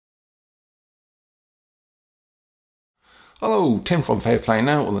Hello, Tim from Fair Play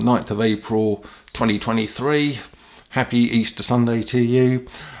Now on the 9th of April 2023. Happy Easter Sunday to you,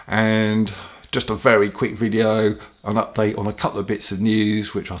 and just a very quick video, an update on a couple of bits of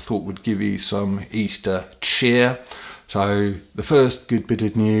news which I thought would give you some Easter cheer. So the first good bit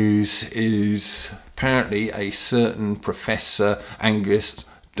of news is apparently a certain Professor Angus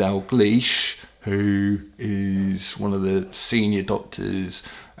Dalgleish, who is one of the senior doctors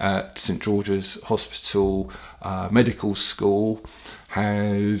at St George's Hospital Medical School,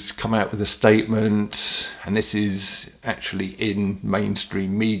 has come out with a statement, and this is actually in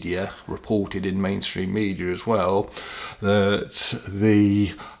mainstream media, reported in mainstream media as well, that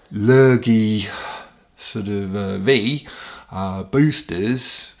the Lurgi sort of V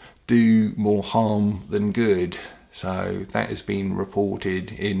boosters do more harm than good. So that has been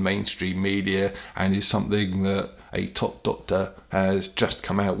reported in mainstream media and is something that a top doctor has just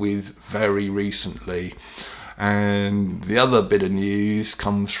come out with very recently. And the other bit of news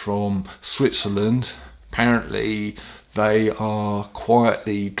comes from Switzerland. Apparently they are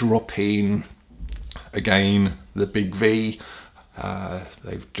quietly dropping again the big V.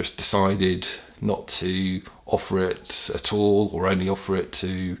 They've just decided not to offer it at all, or only offer it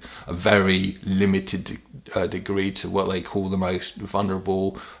to a very limited degree to what they call the most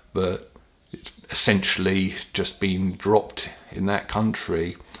vulnerable, but it's essentially just been dropped in that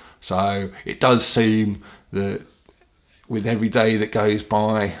country. So it does seem that with every day that goes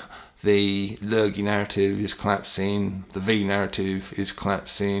by, the Lurgi narrative is collapsing, the V narrative is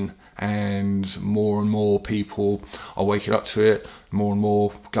collapsing, and more people are waking up to it. More and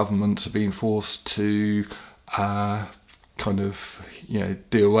more governments are being forced to kind of,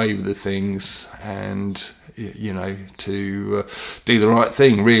 do away with the things and, to do the right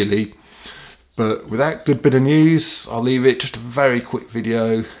thing, really. But with that good bit of news, I'll leave it. Just a very quick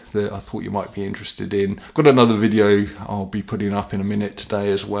video that I thought you might be interested in. Got another video I'll be putting up in a minute today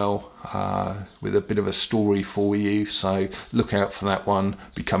as well, with a bit of a story for you, so look out for that one,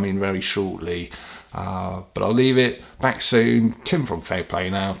 be coming very shortly. But I'll leave it. Back soon. Tim from Fair Play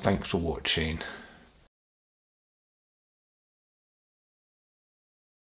Now. Thanks for watching.